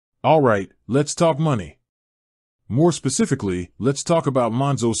Alright, let's talk money. More specifically, let's talk about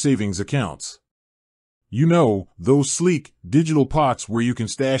Monzo savings accounts. You know, those sleek, digital pots where you can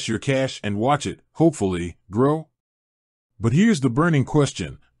stash your cash and watch it, hopefully, grow? But here's the burning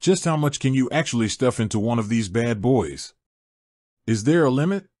question, just how much can you actually stuff into one of these bad boys? Is there a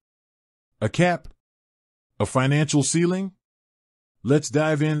limit? A cap? A financial ceiling? Let's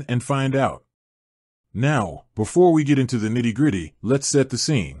dive in and find out. Now, before we get into the nitty-gritty, let's set the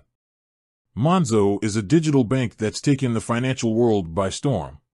scene. Monzo is a digital bank that's taken the financial world by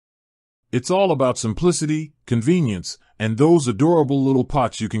storm. It's all about simplicity, convenience, and those adorable little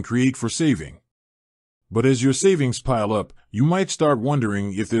pots you can create for saving. But as your savings pile up, you might start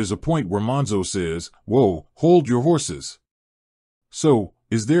wondering if there's a point where Monzo says, "Whoa, hold your horses." So,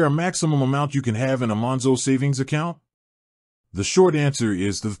 is there a maximum amount you can have in a Monzo savings account? The short answer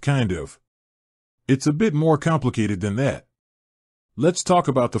is the kind of. It's a bit more complicated than that. Let's talk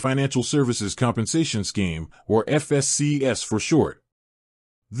about the Financial Services Compensation Scheme, or FSCS for short.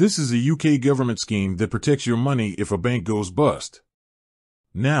 This is a UK government scheme that protects your money if a bank goes bust.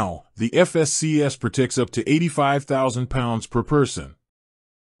 Now, the FSCS protects up to £85,000 per person.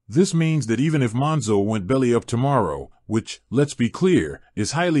 This means that even if Monzo went belly up tomorrow, which, let's be clear,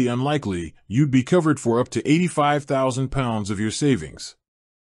 is highly unlikely, you'd be covered for up to £85,000 of your savings.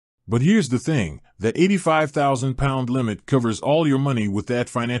 But here's the thing, that £85,000 limit covers all your money with that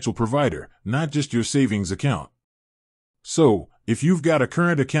financial provider, not just your savings account. So, if you've got a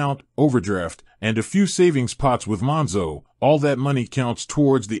current account, overdraft, and a few savings pots with Monzo, all that money counts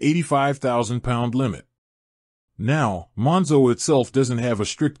towards the £85,000 limit. Now, Monzo itself doesn't have a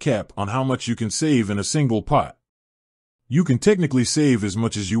strict cap on how much you can save in a single pot. You can technically save as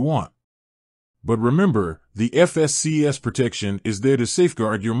much as you want. But remember, the FSCS protection is there to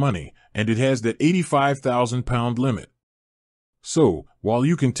safeguard your money, and it has that £85,000 limit. So, while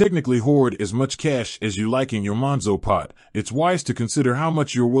you can technically hoard as much cash as you like in your Monzo pot, it's wise to consider how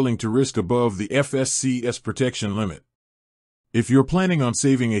much you're willing to risk above the FSCS protection limit. If you're planning on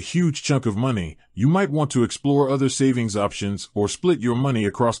saving a huge chunk of money, you might want to explore other savings options or split your money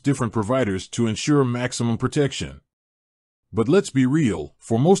across different providers to ensure maximum protection. But let's be real,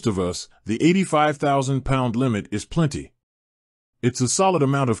 for most of us, the £85,000 limit is plenty. It's a solid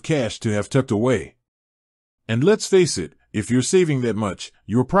amount of cash to have tucked away. And let's face it, if you're saving that much,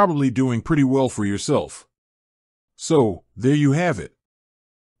 you're probably doing pretty well for yourself. So, there you have it.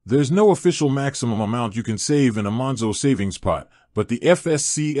 There's no official maximum amount you can save in a Monzo savings pot, but the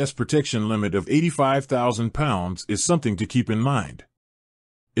FSCS protection limit of £85,000 is something to keep in mind.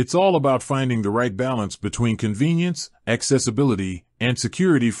 It's all about finding the right balance between convenience, accessibility, and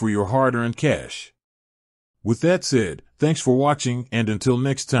security for your hard-earned cash. With that said, thanks for watching, and until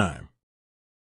next time.